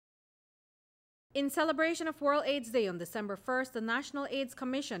In celebration of World AIDS Day on December 1st, the National AIDS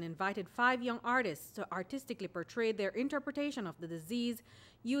Commission invited 5 young artists to artistically portray their interpretation of the disease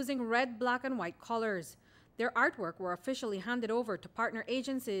using red, black, and white colors. Their artwork were officially handed over to partner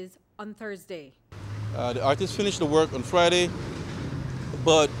agencies on Thursday. The artists finished the work on Friday,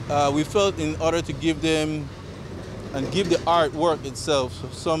 but we felt in order to give them and give the artwork itself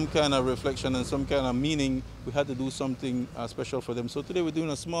some kind of reflection and some kind of meaning, we had to do something special for them. So today we're doing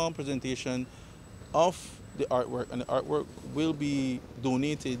a small presentation of the artwork, and the artwork will be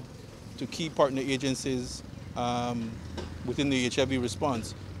donated to key partner agencies within the HIV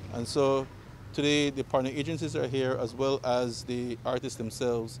response. And so today the partner agencies are here as well as the artists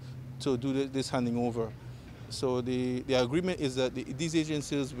themselves to do this handing over. So the agreement is that these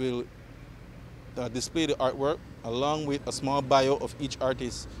agencies will display the artwork along with a small bio of each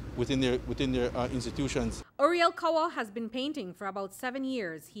artist within their institutions. Uriel Kawa has been painting for about 7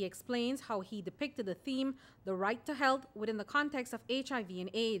 years. He explains how he depicted the theme, the right to health, within the context of HIV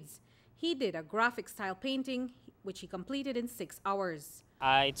and AIDS. He did a graphic style painting, which he completed in 6 hours.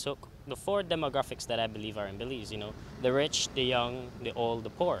 I took the 4 demographics that I believe are in Belize, the rich, the young, the old,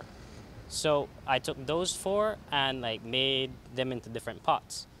 the poor. So I took those 4 and made them into different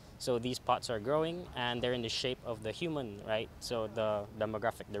pots. So these pots are growing and they're in the shape of the human, right? So the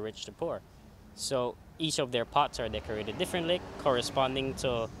demographic, the rich, the poor. So each of their pots are decorated differently, corresponding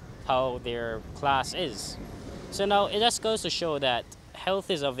to how their class is. So now it just goes to show that health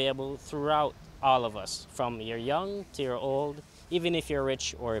is available throughout all of us, from your young to your old, even if you're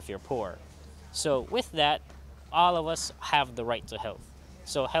rich or if you're poor. So with that, all of us have the right to health.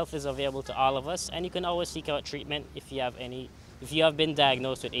 So health is available to all of us, and you can always seek out treatment if you have been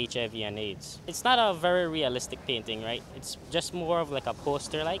diagnosed with HIV and AIDS. It's not a very realistic painting, right? It's just more of like a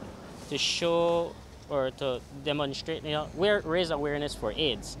poster, to show or to demonstrate, raise awareness for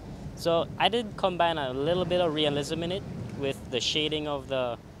AIDS. So I did combine a little bit of realism in it with the shading of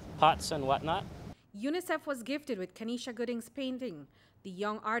the pots and whatnot. UNICEF was gifted with Kanisha Gooding's painting. The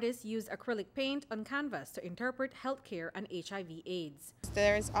young artist used acrylic paint on canvas to interpret healthcare and HIV/AIDS.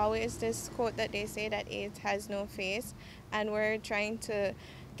 There's always this quote that they say that AIDS has no face, and we're trying to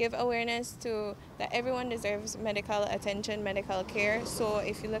give awareness to that everyone deserves medical attention, medical care. So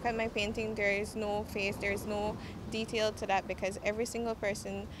if you look at my painting, there is no face, there is no detail to that, because every single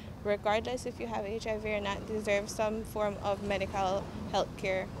person, regardless if you have HIV or not, deserves some form of medical health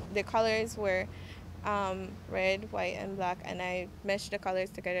care. The colors were red, white, and black, and I meshed the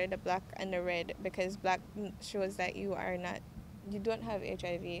colors together, the black and the red, because black shows that you don't have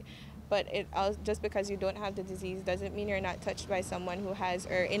HIV, but just because you don't have the disease doesn't mean you're not touched by someone who has,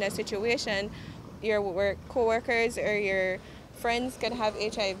 or in a situation, your co-workers or your friends can have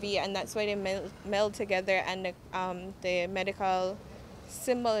HIV, and that's why they meld together, and the medical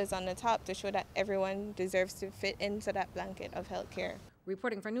symbol is on the top to show that everyone deserves to fit into that blanket of healthcare.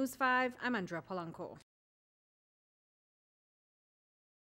 Reporting for News 5, I'm Andrea Polanco.